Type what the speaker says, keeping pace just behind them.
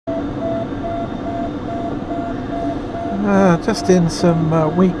Just in some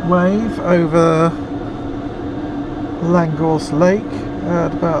weak wave over Langorse Lake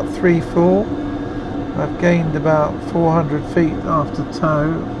at about 3-4. I've gained about 400 feet after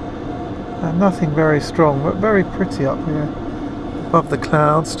tow. Nothing very strong, but very pretty up here above the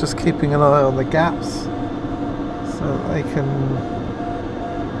clouds, just keeping an eye on the gaps so that they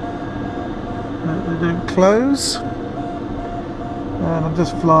don't close. And I'm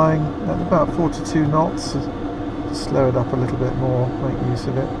just flying at about 42 knots. Slow it up a little bit more, make use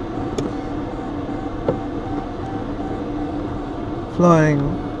of it. Flying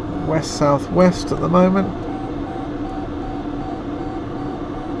west-southwest at the moment.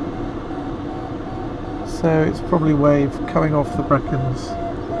 So it's probably wave coming off the Brecons.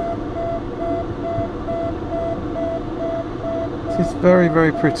 It's very,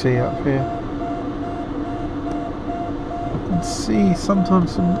 very pretty up here. I can see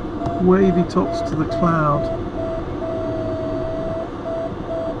sometimes some wavy tops to the cloud.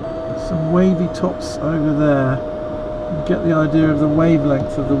 Some wavy tops over there. You get the idea of the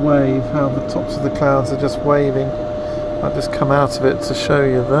wavelength of the wave, how the tops of the clouds are just waving. I've just come out of it to show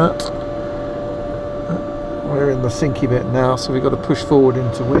you that. We're in the sinky bit now, so we've got to push forward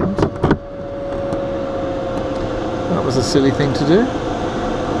into wind. That was a silly thing to do.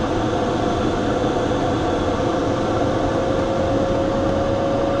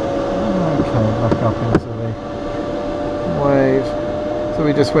 Okay, back up into the wave. So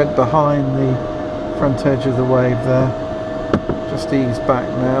we just went behind the front edge of the wave there. Just ease back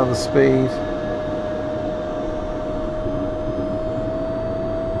now, the speed.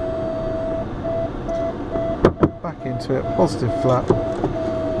 Back into it, positive flap.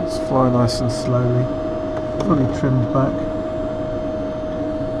 Let's fly nice and slowly. Fully trimmed back.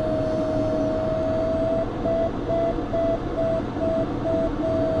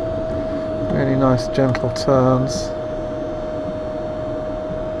 Really nice gentle turns.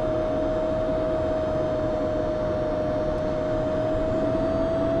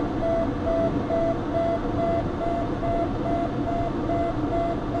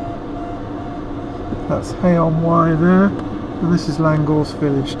 That's Hay on Wye there, and this is Langorse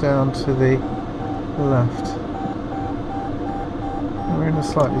village down to the left. We're in a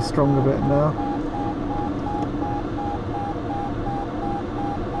slightly stronger bit now.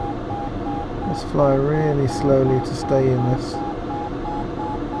 Just fly really slowly to stay in this.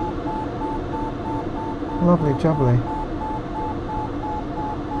 Lovely jubbly.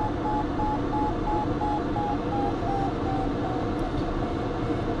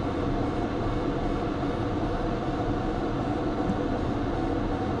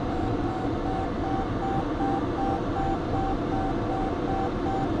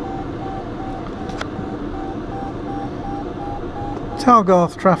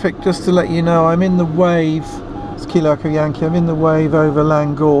 Talgarth traffic, just to let you know, I'm in the wave. It's Kilo Echo Yankee. I'm in the wave over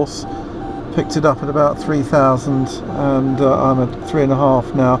Langorse. Picked it up at about 3,000 and I'm at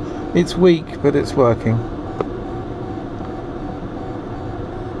 3.5 now. It's weak, but it's working.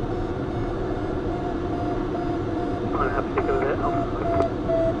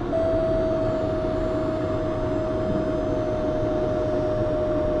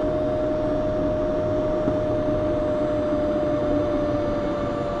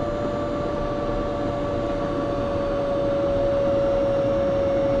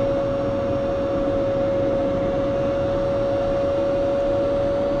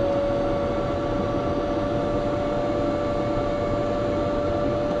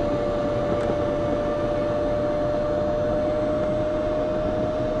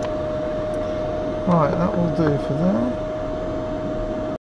 Right, that will do for there.